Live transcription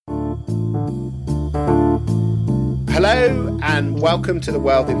Hello and welcome to The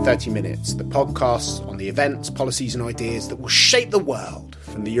World in 30 Minutes, the podcast on the events, policies and ideas that will shape the world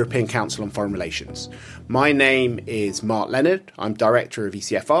from the European Council on Foreign Relations. My name is Mark Leonard, I'm Director of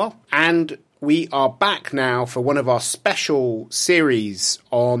ECFR, and we are back now for one of our special series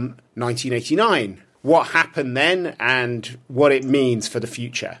on 1989, what happened then and what it means for the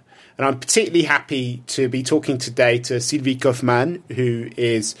future. And I'm particularly happy to be talking today to Sylvie Kaufmann, who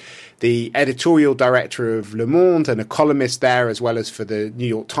is the editorial director of Le Monde and a columnist there, as well as for the New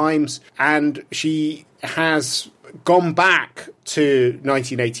York Times. And she has gone back to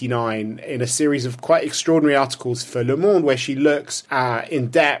 1989 in a series of quite extraordinary articles for Le Monde, where she looks in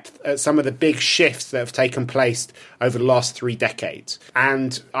depth at some of the big shifts that have taken place over the last 3 decades.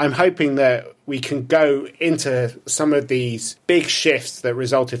 And I'm hoping that we can go into some of these big shifts that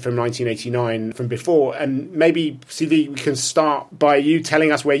resulted from 1989 from before. And maybe, Sylvie, we can start by you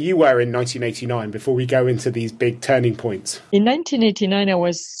telling us where you were in 1989 before we go into these big turning points. In 1989, I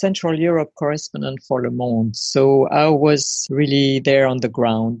was Central Europe correspondent for Le Monde. So I was really there on the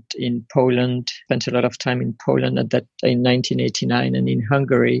ground in Poland, spent a lot of time in Poland in 1989 and in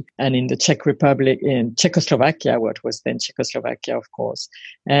Hungary and in the Czech Republic, in Czechoslovakia, what was then Czechoslovakia, of course.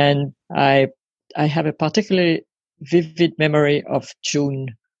 And I have a particularly vivid memory of June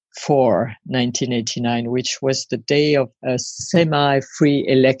 4, 1989, which was the day of a semi-free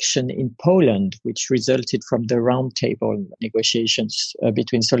election in Poland, which resulted from the roundtable negotiations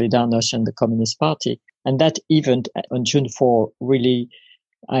between Solidarność and the Communist Party. And that event on June 4 really,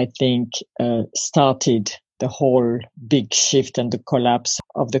 I think, started the whole big shift and the collapse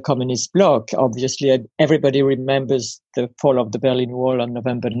of the communist bloc. Obviously, everybody remembers the fall of the Berlin Wall on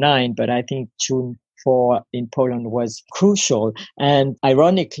November 9, but I think June 4 in Poland was crucial. And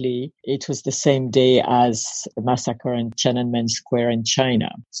ironically, it was the same day as the massacre in Tiananmen Square in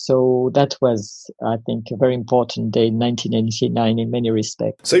China. So that was, I think, a very important day in 1989 in many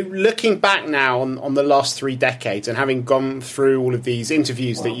respects. So looking back now on the last 3 decades and having gone through all of these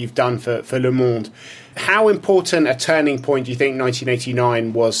interviews that you've done for Le Monde, how important a turning point do you think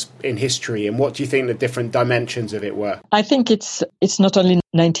 1989 was in history, and what do you think the different dimensions of it were? I think it's not only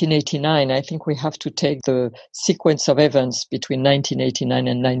 1989. I think we have to take the sequence of events between 1989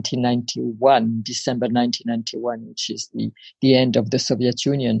 and 1991, December 1991, which is the end of the Soviet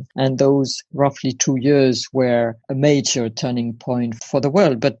Union. And those roughly 2 years were a major turning point for the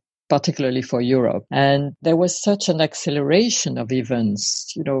world, but particularly for Europe. And there was such an acceleration of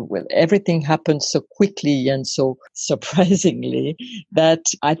events, everything happened so quickly and so surprisingly that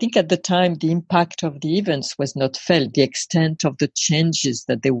I think at the time the impact of the events was not felt, the extent of the changes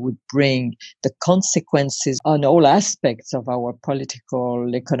that they would bring, the consequences on all aspects of our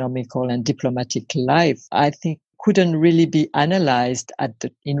political, economical and diplomatic life, I think couldn't really be analyzed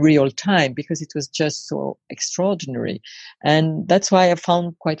in real time because it was just so extraordinary. And that's why I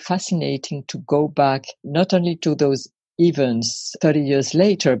found quite fascinating to go back not only to those events 30 years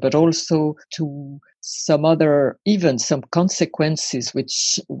later, but also to some other events, some consequences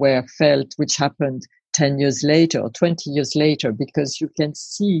which were felt, which happened 10 years later or 20 years later, because you can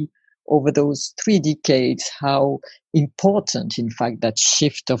see over those 3 decades how important, in fact, that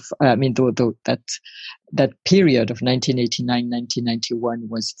shift of, that period of 1989-1991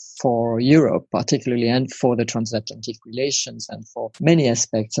 was for Europe, particularly, and for the transatlantic relations and for many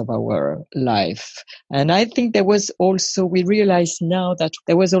aspects of our life. And I think we realize now that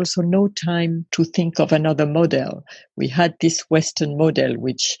there was also no time to think of another model. We had this Western model,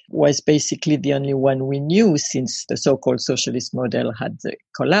 which was basically the only one we knew since the so-called socialist model had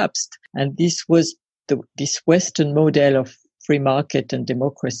collapsed. And this was this Western model of free market and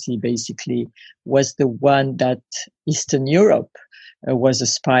democracy basically was the one that Eastern Europe was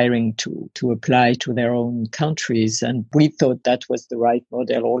aspiring to apply to their own countries. And we thought that was the right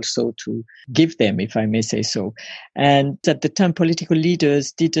model also to give them, if I may say so. And at the time, political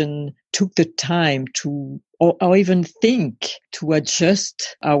leaders took the time to or even think to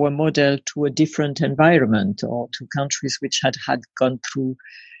adjust our model to a different environment or to countries which had gone through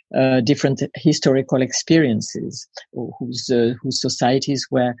different historical experiences, whose societies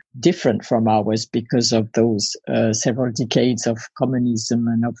were different from ours because of those several decades of communism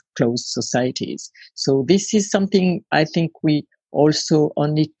and of closed societies. So this is something I think we also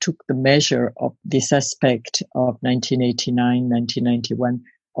only took the measure of this aspect of 1989, 1991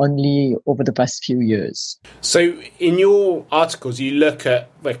 only over the past few years. So in your articles, you look at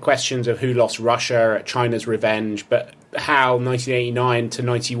the questions of who lost Russia, at China's revenge, but how 1989 to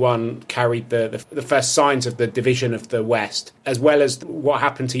 91 carried the first signs of the division of the West, as well as what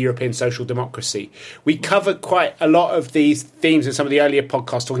happened to European social democracy. We covered quite a lot of these themes in some of the earlier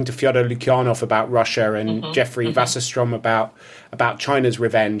podcasts, talking to Fyodor Lukyanov about Russia and Jeffrey Wasserstrom about China's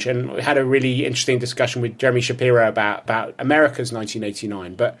revenge. And we had a really interesting discussion with Jeremy Shapiro about America's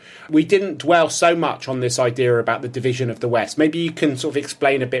 1989. But we didn't dwell so much on this idea about the division of the West. Maybe you can sort of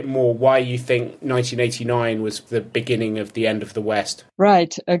explain a bit more why you think 1989 was the beginning of the end of the West.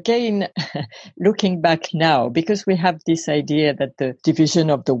 Right. Again, looking back now, because we have this idea that the division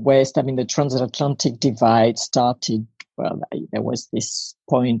of the West, the transatlantic divide started, there was this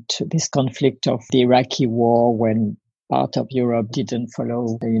conflict of the Iraqi war when part of Europe didn't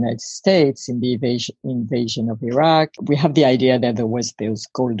follow the United States in the invasion of Iraq. We have the idea that there was those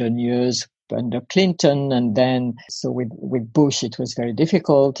golden years under Clinton, and then so with Bush it was very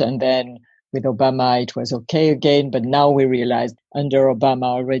difficult, and then with Obama it was okay again, but now we realized under Obama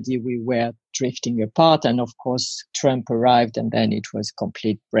already we were drifting apart, and of course Trump arrived and then it was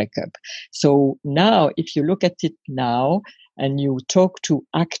complete breakup. So now if you look at it now and you talk to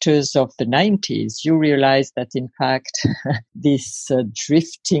actors of the 90s, you realize that in fact this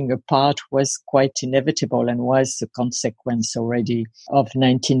drifting apart was quite inevitable and was a consequence already of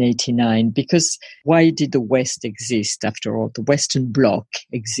 1989. Because why did the West exist after all? The Western Bloc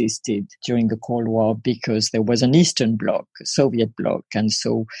existed during the Cold War because there was an Eastern Bloc, a Soviet bloc, and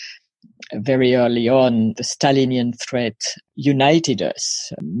so very early on, the Stalinian threat united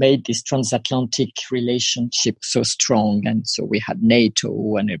us, made this transatlantic relationship so strong. And so we had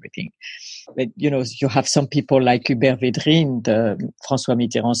NATO and everything. But, you have some people like Hubert Védrine, François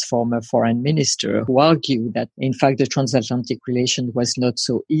Mitterrand's former foreign minister, who argue that, in fact, the transatlantic relation was not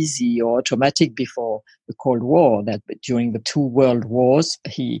so easy or automatic before the Cold War, that during the two world wars,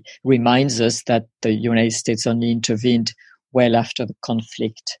 he reminds us that the United States only intervened well after the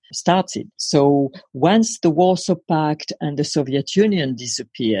conflict started. So once the Warsaw Pact and the Soviet Union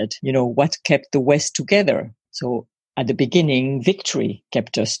disappeared, what kept the West together? So at the beginning, victory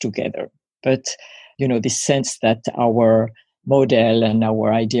kept us together. But, this sense that our model and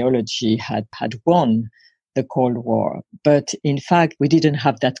our ideology had won the Cold War. But in fact, we didn't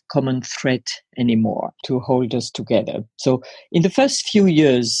have that common threat anymore to hold us together. So in the first few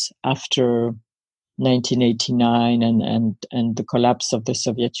years after 1989 and the collapse of the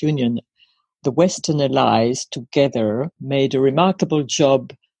Soviet Union, the Western allies together made a remarkable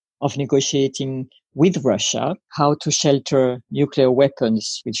job of negotiating with Russia how to shelter nuclear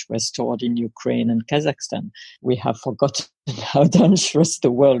weapons, which were stored in Ukraine and Kazakhstan. We have forgotten how dangerous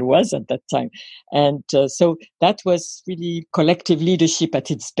the world was at that time. And so that was really collective leadership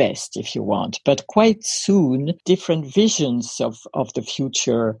at its best, if you want. But quite soon, different visions of the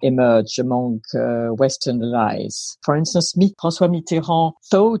future emerged among Western allies. For instance, François Mitterrand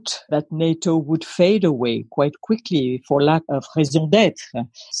thought that NATO would fade away quite quickly for lack of raison d'être.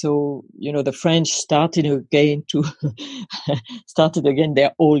 So, the French started again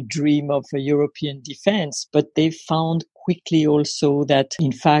their old dream of a European defense, but they found quickly also that,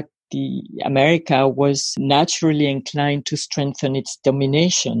 in fact, America was naturally inclined to strengthen its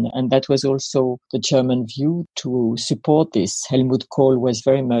domination. And that was also the German view to support this. Helmut Kohl was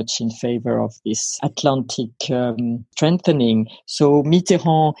very much in favor of this Atlantic strengthening. So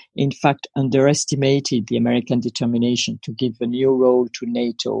Mitterrand, in fact, underestimated the American determination to give a new role to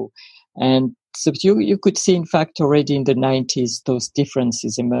NATO. And so you could see, in fact, already in the 90s, those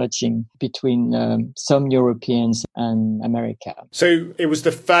differences emerging between some Europeans and America. So it was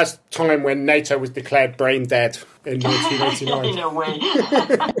the first time when NATO was declared brain dead in 1989. In a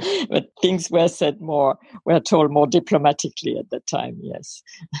way. But things were told more diplomatically at that time, yes.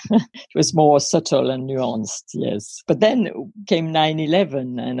 It was more subtle and nuanced, yes. But then came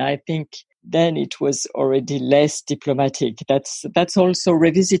 9/11, and I think then it was already less diplomatic. That's also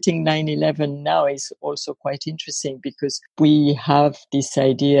revisiting 9/11 now is also quite interesting, because we have this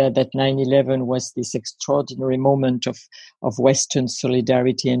idea that 9/11 was this extraordinary moment of Western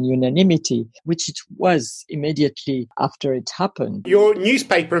solidarity and unanimity, which it was immediately after it happened. Your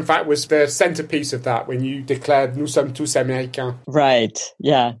newspaper, in fact, was the centerpiece of that when you declared "Nous sommes tous américains." Right.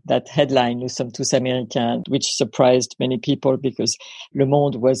 Yeah. That headline, "Nous sommes tous américains," which surprised many people because Le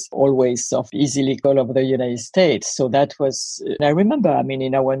Monde was always easily all over the United States. So that was, I remember,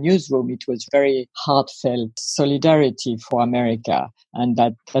 in our newsroom, it was very heartfelt solidarity for America. And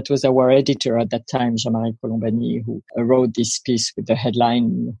that was our editor at that time, Jean-Marie Colombani, who wrote this piece with the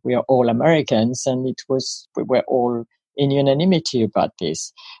headline, "We are all Americans." And we were all in unanimity about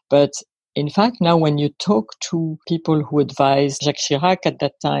this. But In fact, now when you talk to people who advised Jacques Chirac at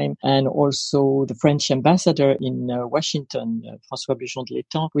that time, and also the French ambassador in Washington, François Bujon de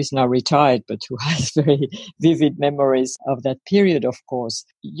l'Etang, who is now retired, but who has very vivid memories of that period, of course,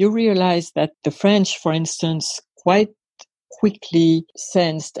 you realize that the French, for instance, quite quickly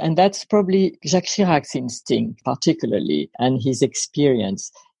sensed, and that's probably Jacques Chirac's instinct particularly, and his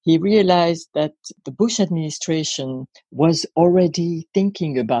experience. He realized that the Bush administration was already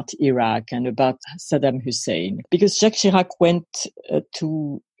thinking about Iraq and about Saddam Hussein, because Jacques Chirac went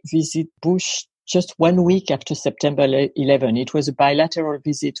to visit Bush just 1 week after September 11. It was a bilateral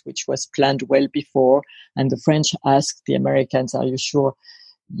visit which was planned well before, and the French asked the Americans, "Are you sure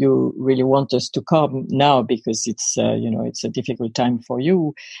you really want us to come now, because it's a difficult time for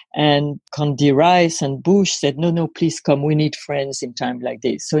you?" And Condi Rice and Bush said, no, please come. We need friends in time like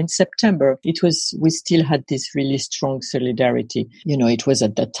this. So in September, we still had this really strong solidarity. It was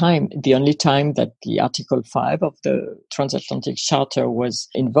at that time, the only time that the Article 5 of the Transatlantic Charter was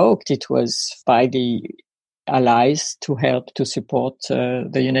invoked. It was by the allies to help to support the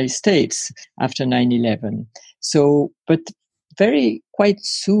United States after 9/11. So, but quite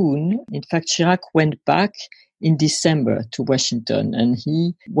soon, in fact, Chirac went back in December to Washington, and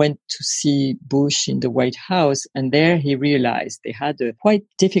he went to see Bush in the White House. And there he realized they had a quite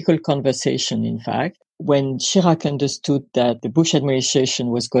difficult conversation, in fact, when Chirac understood that the Bush administration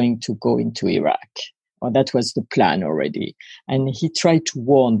was going to go into Iraq. Or that was the plan already. And he tried to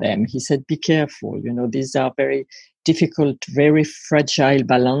warn them. He said, be careful. These are very difficult, very fragile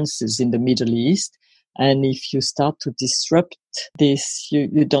balances in the Middle East. And if you start to disrupt this,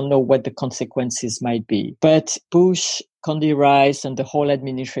 you don't know what the consequences might be. But Bush, Condi Rice, and the whole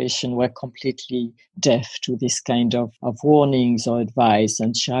administration were completely deaf to this kind of warnings or advice.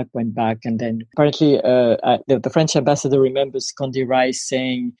 And Chirac went back. And then apparently the French ambassador remembers Condi Rice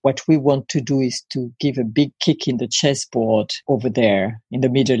saying, what we want to do is to give a big kick in the chessboard over there in the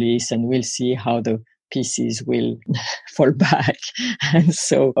Middle East, and we'll see how the pieces will fall back. And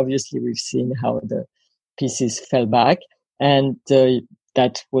so obviously we've seen how the pieces fell back. And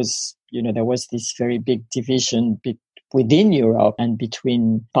that was, there was this very big division within Europe and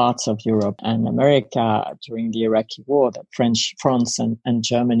between parts of Europe and America during the Iraqi war. That France and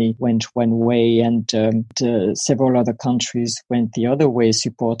Germany went one way, and several other countries went the other way,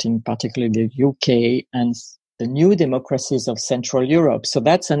 supporting particularly the UK and the new democracies of Central Europe. So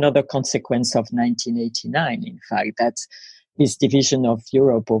that's another consequence of 1989. In fact, that's this division of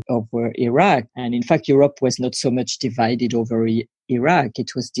Europe over Iraq. And in fact, Europe was not so much divided over Iraq.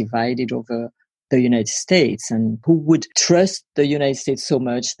 It was divided over the United States, and who would trust the United States so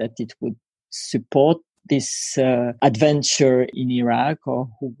much that it would support this adventure in Iraq, or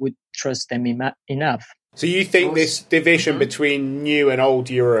who would trust them enough. So you think this division between new and old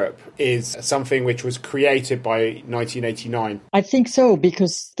Europe is something which was created by 1989? I think so,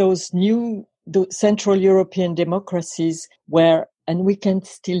 because the Central European democracies were, and we can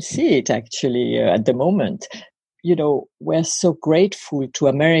still see it actually at the moment, we're so grateful to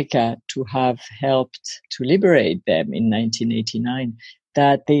America to have helped to liberate them in 1989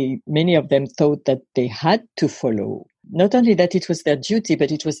 that many of them thought that they had to follow. Not only that it was their duty,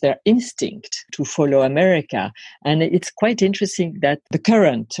 but it was their instinct to follow America. And it's quite interesting that the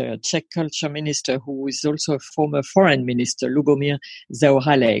current Czech culture minister, who is also a former foreign minister, Lubomír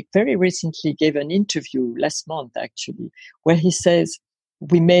Zaorálek, very recently gave an interview last month, actually, where he says,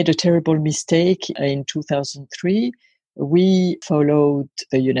 we made a terrible mistake in 2003. We followed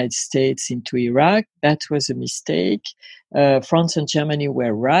the United States into Iraq. That was a mistake. France and Germany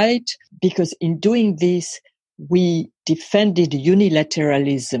were right, because in doing this, we defended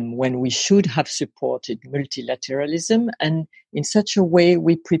unilateralism when we should have supported multilateralism, and in such a way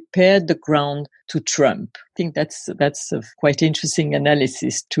we prepared the ground to Trump. I think that's a quite interesting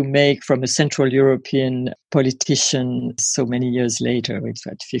analysis to make from a Central European politician so many years later. It's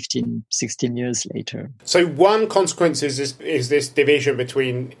 15, 16 years later. So one consequence is this division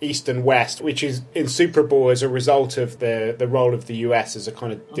between East and West, which is insuperable as a result of the role of the US as a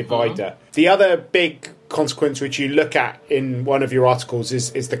kind of divider. The other big consequence which you look at in one of your articles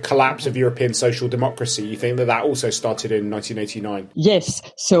is the collapse of European social democracy. You think that also started in 1989? Yes.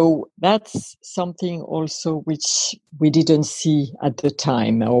 So that's something also which we didn't see at the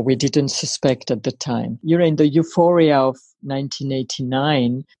time, or we didn't suspect at the time. In the euphoria of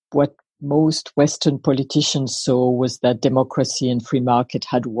 1989, what most Western politicians saw was that democracy and free market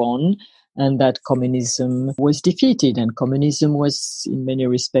had won, and that communism was defeated. And communism was, in many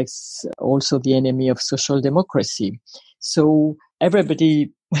respects, also the enemy of social democracy. So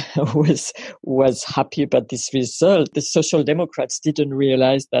everybody was happy about this result. The Social Democrats didn't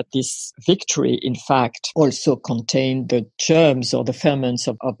realize that this victory, in fact, also contained the germs or the ferments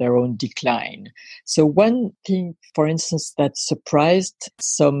of their own decline. So one thing, for instance, that surprised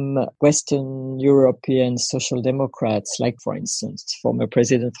some Western European Social Democrats, like, for instance, former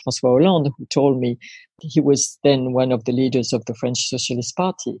President François Hollande, who told me he was then one of the leaders of the French Socialist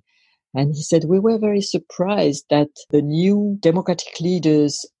Party. And he said, we were very surprised that the new democratic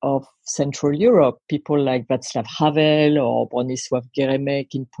leaders of Central Europe, people like Václav Havel or Bronisław Geremek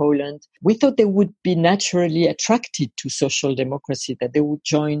in Poland, we thought they would be naturally attracted to social democracy, that they would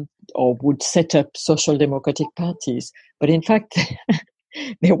join or would set up social democratic parties. But in fact,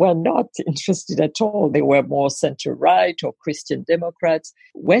 they were not interested at all. They were more center-right or Christian Democrats.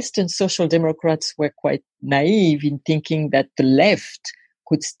 Western social democrats were quite naive in thinking that the left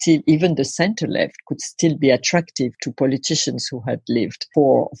could still, even the center left, could still be attractive to politicians who had lived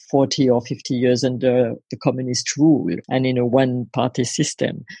for 40 or 50 years under the communist rule and in a one-party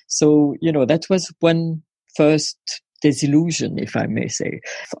system. So, that was one first disillusion, if I may say,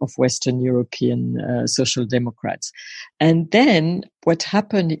 of Western European social democrats. And then what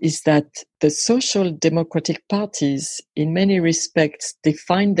happened is that the social democratic parties, in many respects,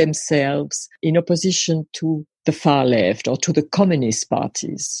 defined themselves in opposition to the far left or to the communist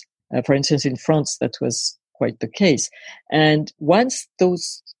parties. For instance, in France, that was quite the case. And once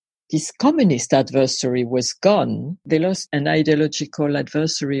this communist adversary was gone, they lost an ideological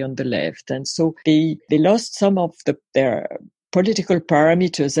adversary on the left. And so they lost some of their political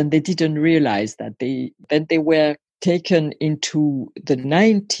parameters, and they didn't realize that they were taken into the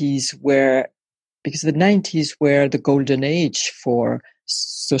 90s because the 90s were the golden age for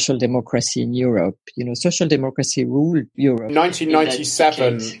social democracy in Europe. Social democracy ruled Europe.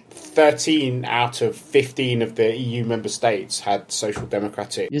 1997, 13 out of 15 of the EU member states had social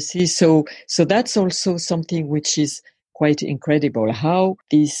democratic. You see, so that's also something which is quite incredible, how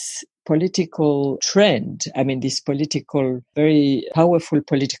this political trend, this very powerful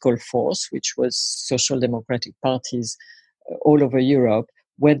political force, which was social democratic parties all over Europe,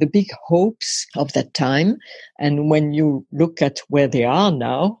 were the big hopes of that time. And when you look at where they are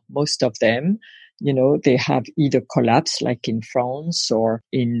now, most of them, they have either collapsed, like in France or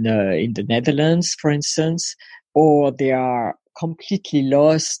in the Netherlands, for instance, or they are completely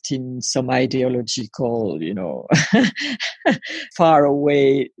lost in some ideological, far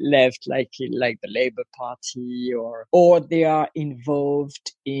away left, like the Labour Party, or they are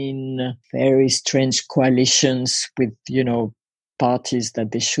involved in very strange coalitions with, parties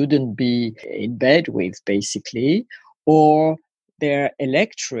that they shouldn't be in bed with, basically, or their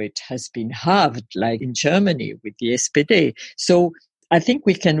electorate has been halved, like in Germany with the SPD. So I think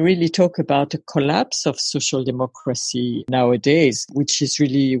we can really talk about a collapse of social democracy nowadays, which is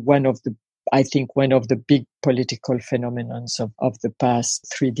really one of the big political phenomena of the past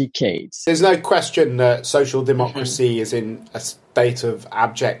 3 decades. There's no question that social democracy is in a state of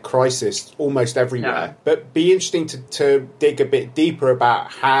abject crisis almost everywhere. No. But it'd be interesting to dig a bit deeper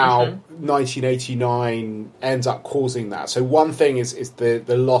about how 1989 ends up causing that. So one thing is the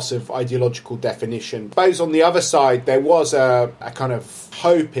loss of ideological definition. I suppose on the other side, there was a kind of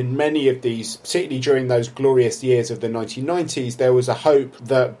hope in many of these, particularly during those glorious years of the 1990s, there was a hope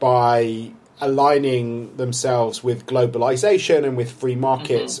that by aligning themselves with globalization and with free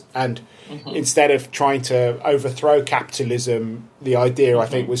markets and instead of trying to overthrow capitalism, the idea, I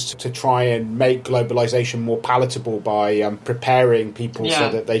think, was to try and make globalization more palatable by preparing people so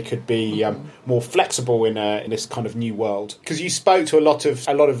that they could be more flexible in this kind of new world. Because you spoke to a lot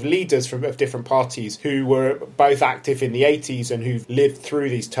of leaders of different parties who were both active in the 80s and who've lived through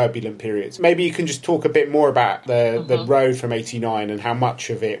these turbulent periods. Maybe you can just talk a bit more about the road from 89 and how much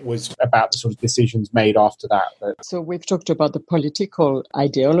of it was about the sort of decisions made after that. So we've talked about the political,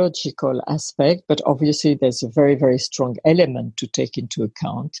 ideological aspect, but obviously there's a very, very strong element to take into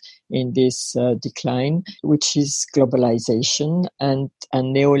account in this decline, which is globalization and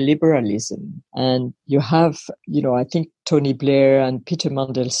neoliberalism. And you have, I think Tony Blair and Peter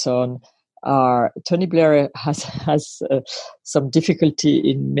Mandelson Tony Blair has some difficulty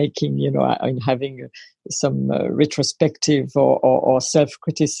in making, in having some retrospective or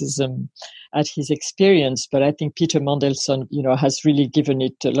self-criticism at his experience. But I think Peter Mandelson, has really given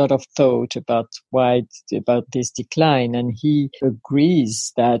it a lot of thought about this decline. And he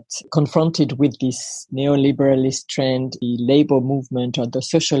agrees that confronted with this neoliberalist trend, the labor movement or the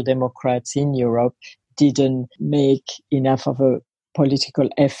social democrats in Europe didn't make enough of a political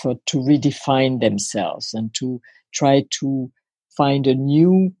effort to redefine themselves and to try to find a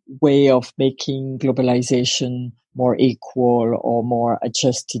new way of making globalization more equal or more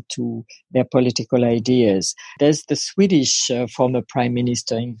adjusted to their political ideas. There's the Swedish former Prime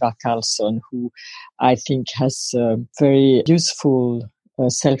Minister Ingvar Carlsson, who I think has a very useful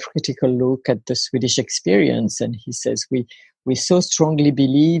self-critical look at the Swedish experience. And he says, we so strongly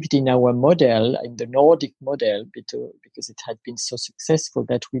believed in our model, in the Nordic model, because it had been so successful,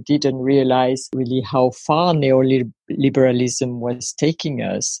 that we didn't realize really how far neoliberalism was taking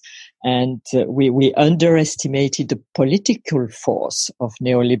us. And we underestimated the political force of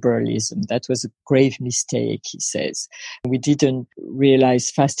neoliberalism. That was a grave mistake, he says. We didn't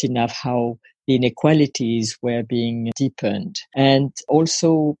realize fast enough how the inequalities were being deepened. And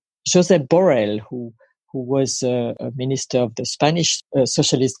also Josep Borrell, who was a minister of the Spanish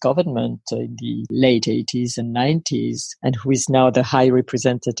socialist government in the late 80s and 90s, and who is now the high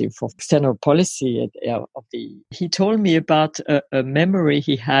representative for external policy he told me about a memory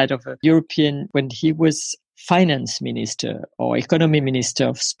he had of a European, when he was finance minister or economy minister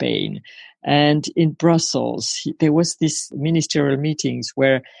of Spain. And in Brussels, there was this ministerial meetings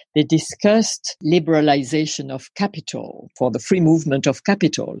where they discussed liberalization of capital for the free movement of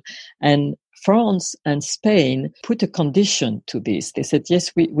capital. And France and Spain put a condition to this. They said,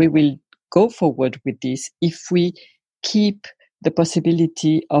 yes, we will go forward with this if we keep the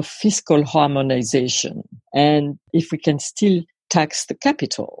possibility of fiscal harmonization and if we can still tax the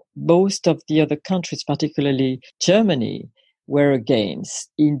capital. Most of the other countries, particularly Germany, were against.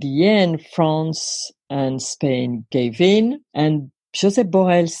 In the end, France and Spain gave in, and Josep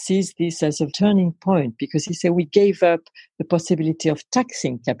Borrell sees this as a turning point because he said we gave up the possibility of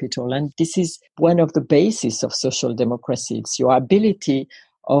taxing capital. And this is one of the bases of social democracy. It's your ability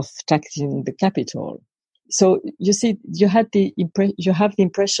of taxing the capital. So you see, you have the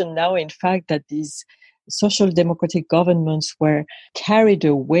impression now, in fact, that these social democratic governments were carried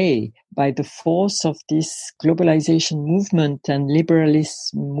away by the force of this globalization movement and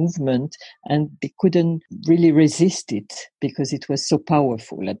liberalist movement, and they couldn't really resist it because it was so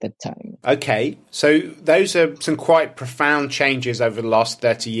powerful at that time. Okay, so those are some quite profound changes over the last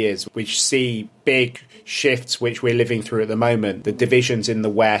 30 years, which see big shifts which we're living through at the moment. The divisions in the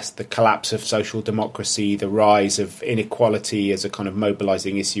West, the collapse of social democracy, the rise of inequality as a kind of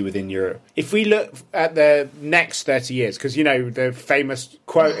mobilizing issue within Europe. If we look at the next 30 years, because, you know, the famous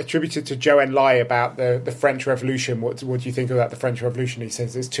quote attributed to Zhou Enlai about the French Revolution, what do you think about the French Revolution? He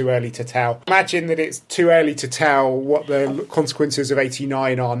says it's too early to tell. Imagine that it's too early to tell what the consequences of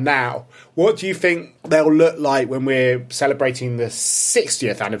 89 are now. What do you think they'll look like when we're celebrating the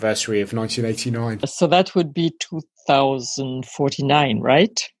 60th anniversary of 1989? So that would be 2049,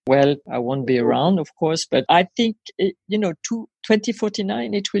 right? Well, I won't be around, of course, but I think,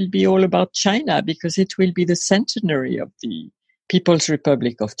 2049, it will be all about China because it will be the centenary of the People's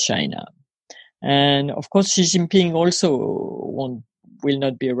Republic of China. And of course, Xi Jinping also will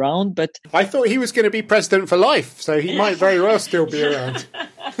not be around, but I thought he was going to be president for life, so he might very well still be around.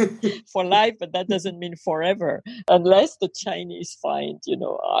 For life, but that doesn't mean forever, unless the Chinese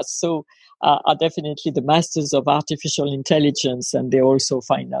are definitely the masters of artificial intelligence, and they also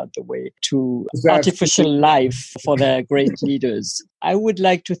find out the way to artificial life for their great leaders. I would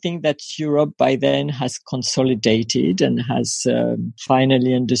like to think that Europe by then has consolidated and has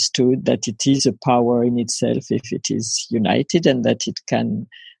finally understood that it is a power in itself if it is united, and that it can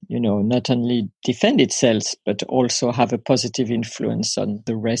not only defend itself, but also have a positive influence on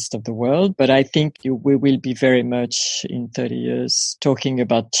the rest of the world. But I think we will be very much in 30 years talking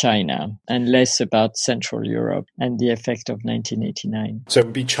about China and less about Central Europe and the effect of 1989. So it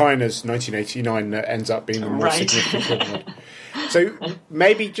would be China's 1989 that ends up being the more significant one. So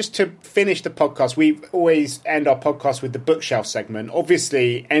maybe just to finish the podcast, we always end our podcast with the bookshelf segment.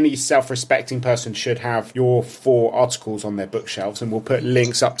 Obviously, any self-respecting person should have your 4 articles on their bookshelves, and we'll put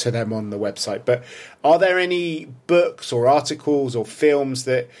links up to them on the website. But are there any books or articles or films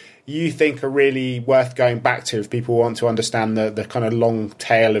that you think are really worth going back to if people want to understand the kind of long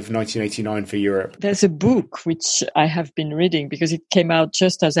tale of 1989 for Europe? There's a book which I have been reading because it came out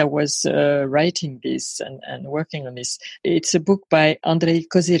just as I was writing this and working on this. It's a book by Andrei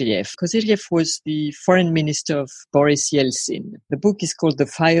Kozyriev. Kozyriev was the foreign minister of Boris Yeltsin. The book is called The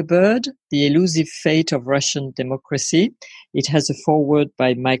Firebird, The Elusive Fate of Russian Democracy. It has a foreword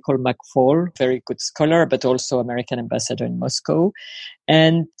by Michael McFaul, very good scholar, but also American ambassador in Moscow.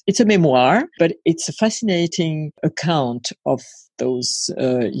 And it's a memoir, but it's a fascinating account of those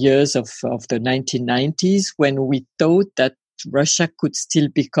years of the 1990s when we thought that Russia could still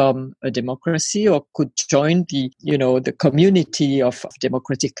become a democracy or could join the community of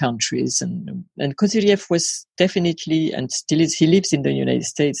democratic countries. And Kozyriev was definitely, and still is, he lives in the United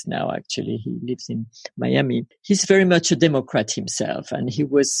States now, actually. He lives in Miami. He's very much a Democrat himself. And he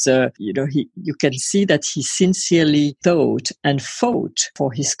was, you can see that he sincerely thought and fought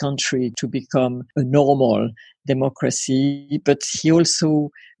for his country to become a normal democracy, but he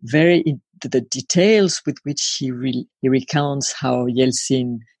also the details with which he recounts how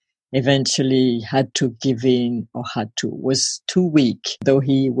Yeltsin eventually had to give in was too weak, though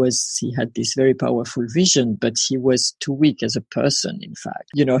he had this very powerful vision, but he was too weak as a person, in fact.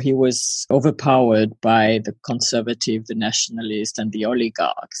 He was overpowered by the conservative, the nationalist, and the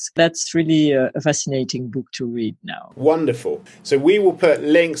oligarchs. That's really a fascinating book to read now. Wonderful. So we will put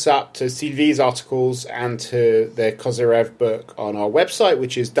links up to Sylvie's articles and to the Kozyriev book on our website,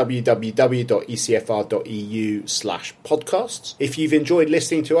 which is www.ecfr.eu/podcasts. If you've enjoyed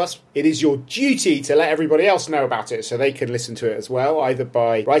listening to us, it is your duty to let everybody else know about it so they can listen to it as well, either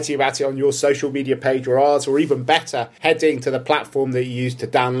by writing about it on your social media page or ours, or even better, heading to the platform that you use to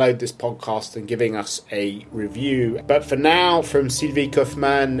download this podcast and giving us a review. But for now, from Sylvie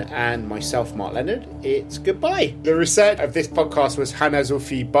Kaufmann and myself, Mark Leonard, it's goodbye. The research of this podcast was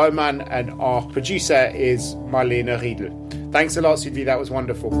Hannah-Sophie Baumann, and our producer is Marlene Riedel. Thanks a lot, Sylvie. That was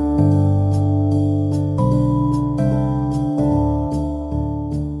wonderful.